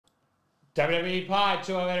WWE Pie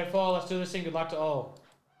 2084. Let's do this thing. Good luck to all.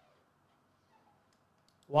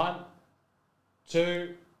 1,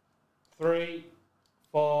 2, 3,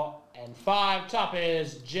 4, and 5. Top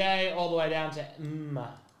is J all the way down to M.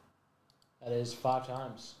 That is 5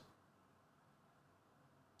 times.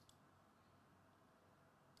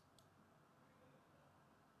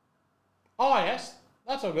 Oh, yes.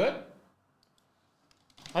 That's all good.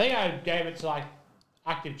 I think I gave it to, like,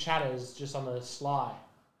 active chatters just on the sly.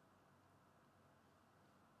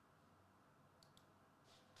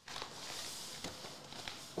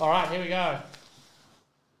 All right, here we go.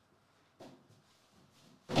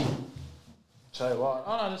 Tell you what.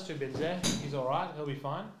 Oh, no, there's 2 bins there. He's all right. He'll be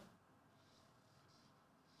fine.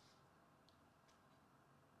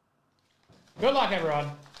 Good luck, everyone.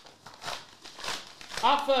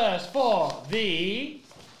 Up first for the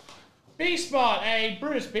B spot, a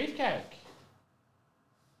Brutus Beefcake.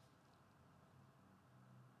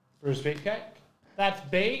 Brutus Beefcake. That's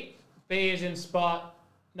B. B is in spot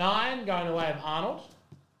 9, going the way of Arnold.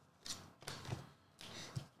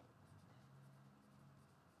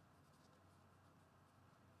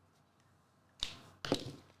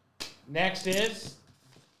 Next is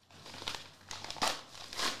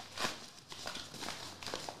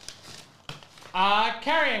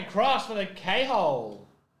Karrion Kross for the K-hole.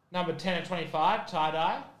 Number 10 and 25,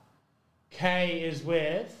 tie-dye. K is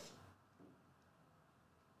with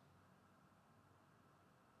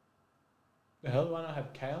the hell do I not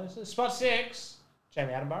have K on this? Spot 6,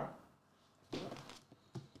 Jamie Attenborough.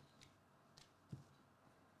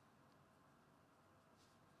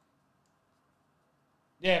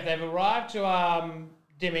 Yeah, if they've arrived to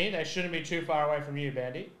Dimmy, they shouldn't be too far away from you,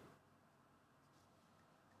 Bandy.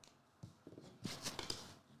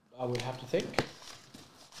 I would have to think.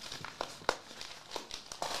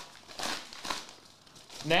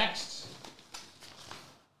 Next.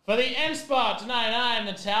 For the N spot to 99,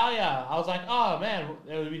 Natalia. I was like, oh man,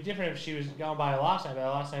 it would be different if she was going by her last name, but her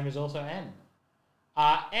last name is also N.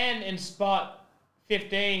 N in spot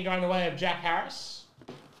 15, going the way of Jack Harris.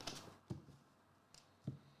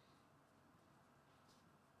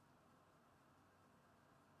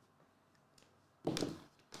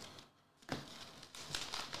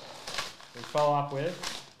 Follow up with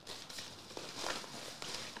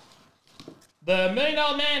the $1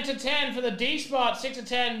 Million Man to 10 for the D spot, 6 to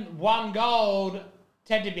 10, 1 gold,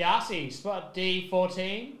 Ted DiBiase. Spot D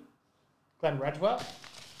 14, Glenn Redgwell.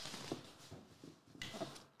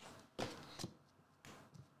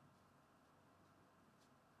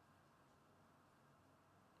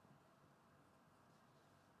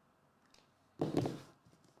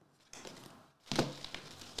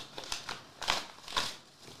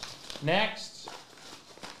 Next,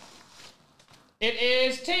 it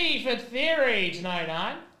is T for Theory to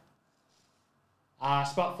 99.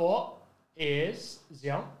 Spot 4 is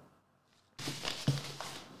Zion.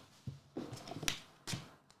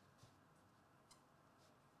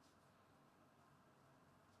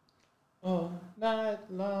 All night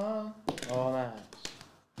long, all night.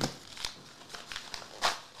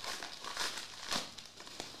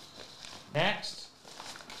 Next.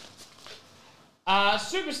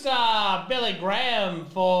 Superstar Billy Graham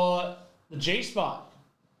for the G spot.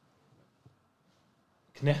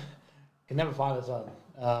 Can never find this on.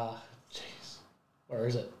 Jeez, where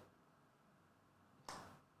is it?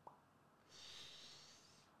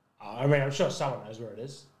 I mean, I'm sure someone knows where it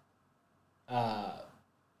is.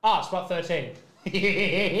 Spot 13.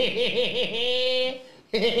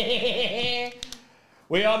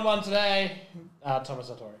 We on one today. Thomas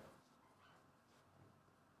Sartori.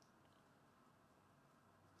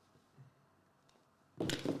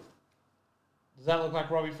 Does that look like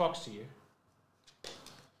Robbie Fox to you?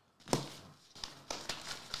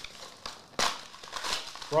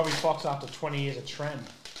 Robbie Fox after 20 years of trend.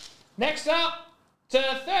 Next up, to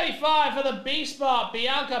 35 for the B spot,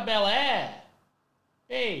 Bianca Belair.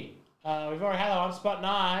 B. We've already had that on. Spot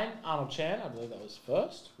 9, Arnold Chan. I believe that was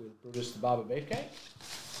first with Brutus the Barber Beefcake.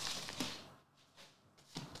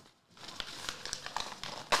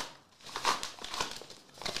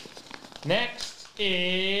 Next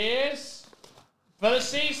is for the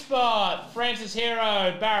C spot, Francis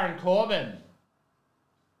Hero, Baron Corbin.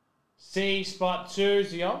 C spot 2,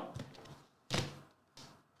 Zion.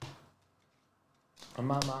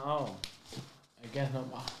 I'm on my own. Again,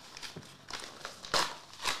 I'm on.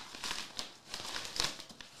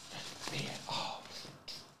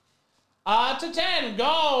 To 10,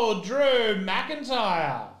 gold, Drew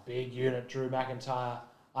McIntyre. Big unit, Drew McIntyre.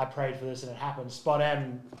 I prayed for this and it happened. Spot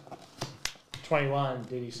M, 21,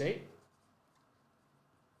 DDC.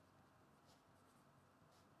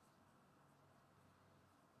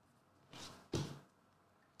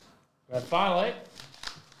 And finally,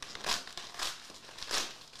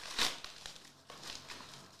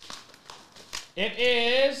 it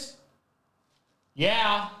is,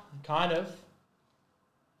 yeah, kind of,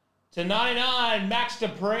 to 99, Max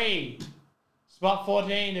Dupree. Spot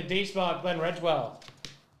 14 to D-Spot, Glenn Redgewell.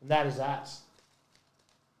 And that is that.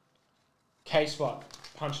 K-Spot,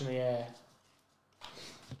 punch in the air.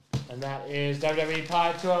 And that is WWE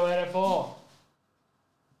Pie 2084.